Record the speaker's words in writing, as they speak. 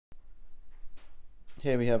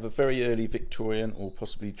Here we have a very early Victorian or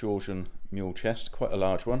possibly Georgian mule chest, quite a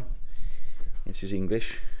large one. This is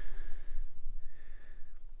English.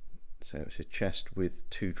 So it's a chest with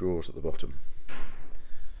 2 drawers at the bottom.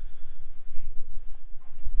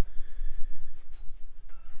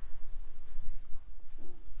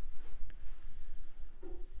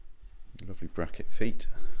 Lovely bracket feet.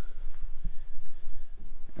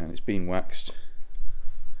 And it's been waxed,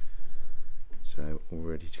 so all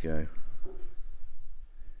ready to go.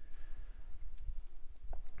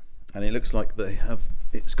 And it looks like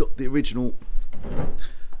it's got the original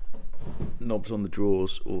knobs on the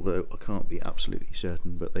drawers, although I can't be absolutely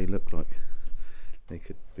certain, but they look like they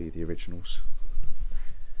could be the originals.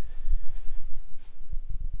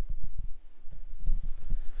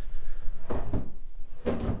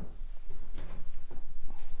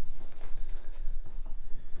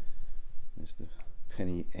 There's the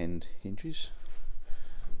penny end hinges,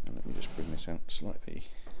 and let me just bring this out slightly.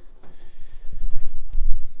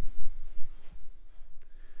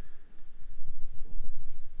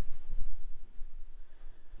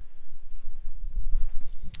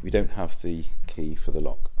 We don't have the key for the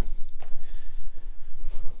lock.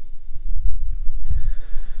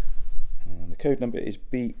 And the code number is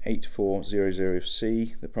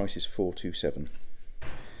B8400C, the price is £427.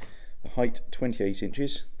 The height 28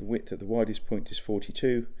 inches, the width at the widest point is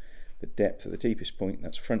 42, the depth at the deepest point,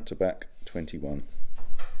 that's front to back, 21.